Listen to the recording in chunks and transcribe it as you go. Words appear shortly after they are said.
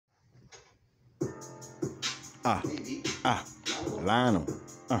Ah, ah, Lionel.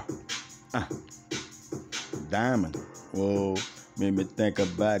 Ah, ah, Diamond. Whoa, made me think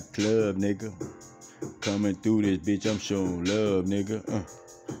about club, nigga. Coming through this bitch, I'm showing love, nigga.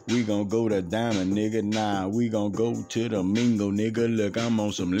 We gon' go to Diamond, nigga. Nah, we gon' go to the Mingo, nigga. Look, I'm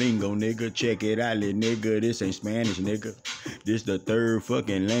on some lingo, nigga. Check it out, little nigga. This ain't Spanish, nigga. This the third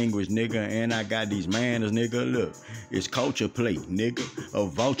fucking language, nigga. And I got these manners, nigga. Look, it's culture plate, nigga. A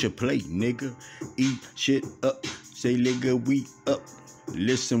voucher plate, nigga. Eat shit up. Say, nigga, we up.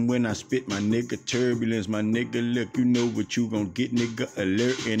 Listen when I spit, my nigga. Turbulence, my nigga. Look, you know what you gon' get, nigga.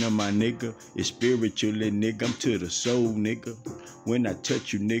 Alert in on my nigga. It's spiritually, nigga. I'm to the soul, nigga. When I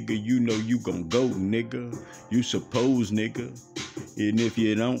touch you, nigga, you know you gon' go, nigga. You suppose, nigga. And if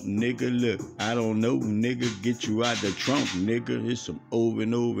you don't, nigga, look, I don't know, nigga. Get you out the trunk, nigga. It's some over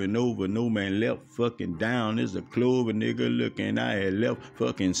and over and over. No man left fucking down. It's a clover, nigga. Look, and I had left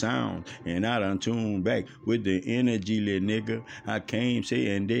fucking sound. And I done tuned back with the energy, little nigga. I came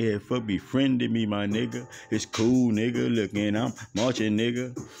saying they had fuck befriended me, my nigga. It's cool, nigga. Look, and I'm marching,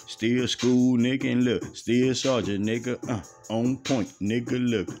 nigga. Still school, nigga. And look, still sergeant, nigga. On point, nigga,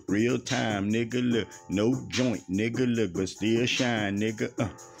 look, real time, nigga, look, no joint, nigga, look, but still shine, nigga,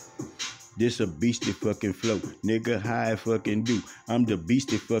 This a beastie fucking flow, nigga, how I fucking do, I'm the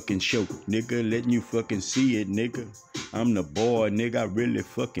beastie fucking show, nigga, letting you fucking see it, nigga, I'm the boy, nigga, I really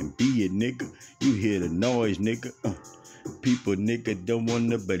fucking be it, nigga, you hear the noise, nigga, people, nigga, don't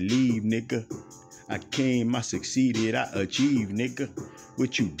wanna believe, nigga, I came, I succeeded, I achieved, nigga.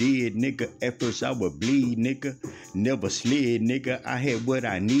 What you did, nigga, at first I would bleed, nigga. Never slid, nigga, I had what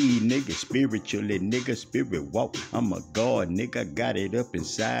I need, nigga. Spiritually, nigga, spirit walk. I'm a god, nigga, got it up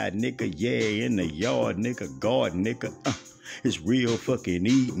inside, nigga. Yeah, in the yard, nigga, God, nigga. It's real fucking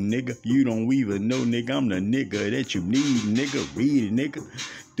eating, nigga. You don't even know, nigga, I'm the nigga that you need, nigga. Read it, nigga.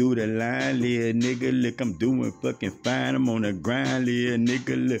 Through the line, little nigga, look, I'm doing fucking fine. I'm on the grind, little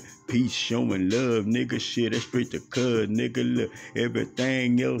nigga, look. Peace, showing love, nigga, shit, that's straight to cuz, nigga, look.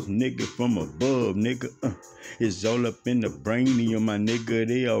 Everything else, nigga, from above, nigga, It's all up in the brainium, my nigga.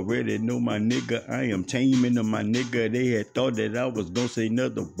 They already know, my nigga. I am taming them, my nigga. They had thought that I was gonna say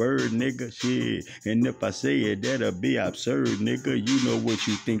another word, nigga, shit. And if I say it, that'll be absurd, nigga. You know what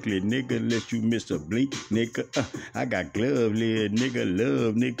you think, little nigga, unless you miss a blink, nigga. I got glove, little nigga,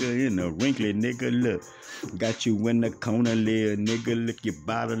 love, nigga, in a wrinkly, nigga, look. Got you in the corner, little nigga, look, your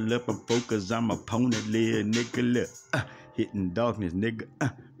bottle up and focus, I'm opponent, little nigga, look. Hitting darkness, nigga,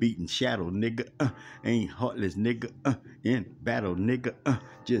 beating shadow, nigga, ain't heartless, nigga, in battle, nigga,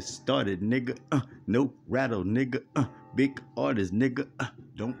 just started, nigga, no rattle, nigga, big artist, nigga,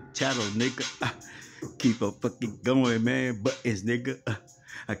 don't chattel, nigga, keep on fucking going, man, buttons, nigga,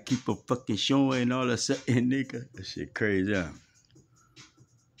 I keep on fucking showing all of a sudden, nigga, that shit crazy,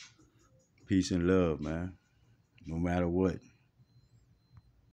 Peace and love, man, no matter what.